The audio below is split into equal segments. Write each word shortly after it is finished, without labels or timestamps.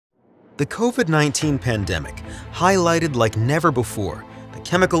The COVID-19 pandemic highlighted like never before the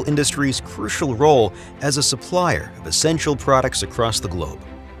chemical industry's crucial role as a supplier of essential products across the globe.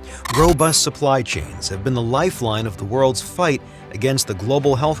 Robust supply chains have been the lifeline of the world's fight against the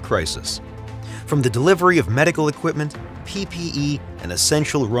global health crisis. From the delivery of medical equipment, PPE, and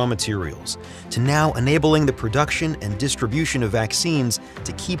essential raw materials, to now enabling the production and distribution of vaccines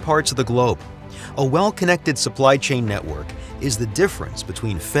to key parts of the globe. A well-connected supply chain network is the difference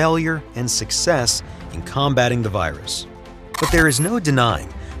between failure and success in combating the virus. But there is no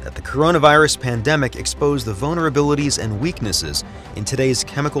denying that the coronavirus pandemic exposed the vulnerabilities and weaknesses in today's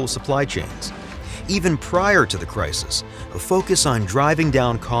chemical supply chains. Even prior to the crisis, a focus on driving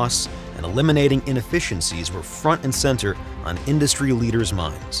down costs and eliminating inefficiencies were front and center on industry leaders'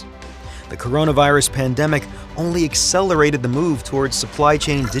 minds. The coronavirus pandemic only accelerated the move towards supply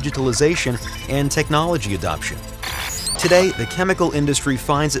chain digitalization and technology adoption. Today, the chemical industry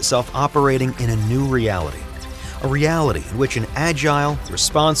finds itself operating in a new reality, a reality in which an agile,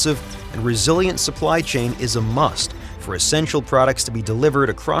 responsive, and resilient supply chain is a must for essential products to be delivered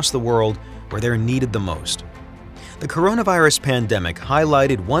across the world where they're needed the most. The coronavirus pandemic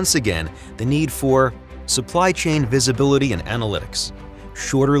highlighted once again the need for supply chain visibility and analytics,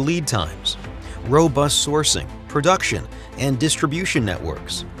 shorter lead times, robust sourcing, production, and distribution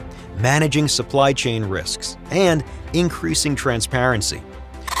networks, managing supply chain risks, and increasing transparency.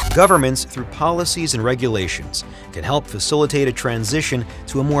 Governments, through policies and regulations, can help facilitate a transition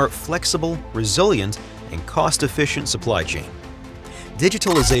to a more flexible, resilient, and cost-efficient supply chain.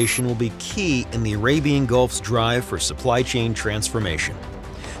 Digitalization will be key in the Arabian Gulf's drive for supply chain transformation.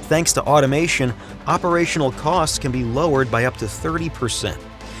 Thanks to automation, operational costs can be lowered by up to 30%,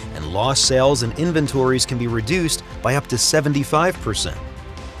 and lost sales and inventories can be reduced by up to 75%.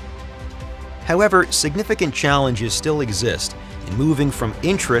 However, significant challenges still exist in moving from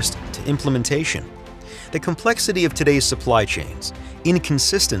interest to implementation. The complexity of today's supply chains,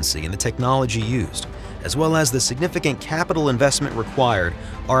 inconsistency in the technology used, as well as the significant capital investment required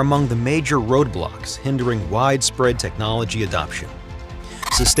are among the major roadblocks hindering widespread technology adoption.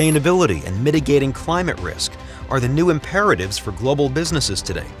 Sustainability and mitigating climate risk are the new imperatives for global businesses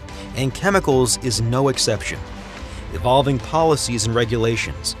today, and chemicals is no exception. Evolving policies and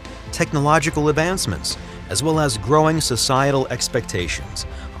regulations, technological advancements, as well as growing societal expectations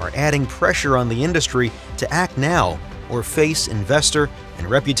are adding pressure on the industry to act now or face investor and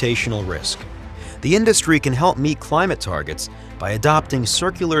reputational risk. The industry can help meet climate targets by adopting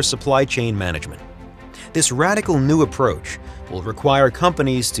circular supply chain management. This radical new approach will require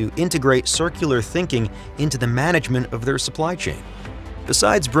companies to integrate circular thinking into the management of their supply chain.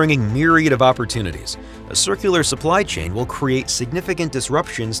 Besides bringing myriad of opportunities, a circular supply chain will create significant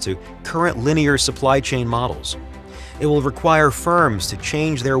disruptions to current linear supply chain models. It will require firms to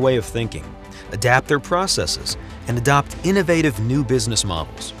change their way of thinking, adapt their processes, and adopt innovative new business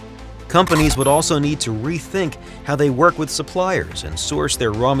models. Companies would also need to rethink how they work with suppliers and source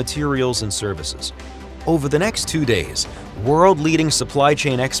their raw materials and services. Over the next 2 days, world-leading supply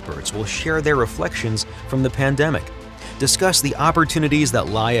chain experts will share their reflections from the pandemic, discuss the opportunities that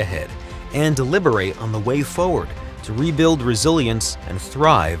lie ahead, and deliberate on the way forward to rebuild resilience and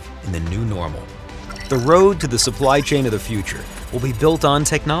thrive in the new normal. The road to the supply chain of the future will be built on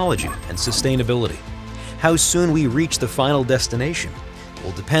technology and sustainability. How soon we reach the final destination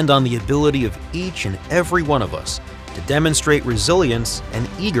will depend on the ability of each and every one of us to demonstrate resilience and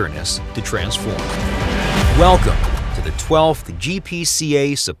eagerness to transform. Welcome to the 12th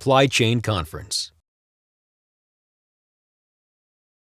GPCA Supply Chain Conference.